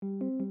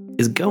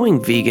is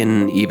going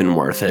vegan even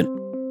worth it?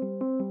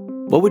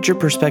 What would your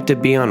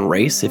perspective be on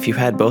race if you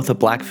had both a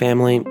black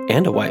family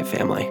and a white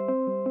family?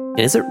 And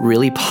is it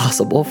really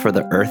possible for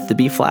the earth to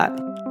be flat?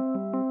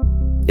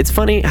 It's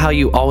funny how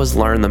you always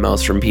learn the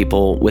most from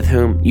people with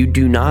whom you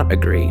do not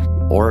agree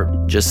or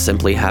just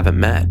simply haven't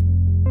met.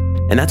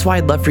 And that's why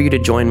I'd love for you to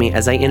join me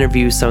as I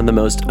interview some of the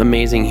most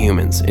amazing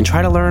humans and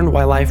try to learn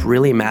why life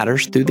really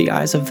matters through the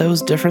eyes of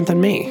those different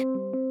than me.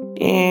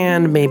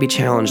 And maybe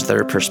challenge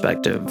their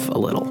perspective a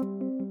little.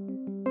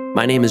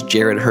 My name is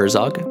Jared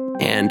Herzog,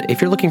 and if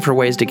you're looking for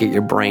ways to get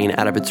your brain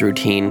out of its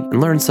routine and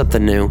learn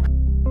something new,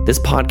 this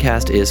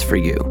podcast is for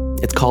you.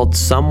 It's called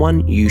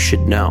Someone You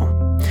Should Know.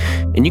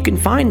 And you can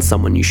find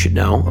Someone You Should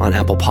Know on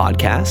Apple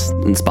Podcasts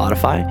and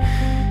Spotify,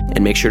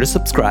 and make sure to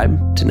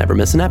subscribe to never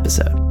miss an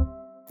episode.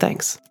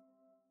 Thanks.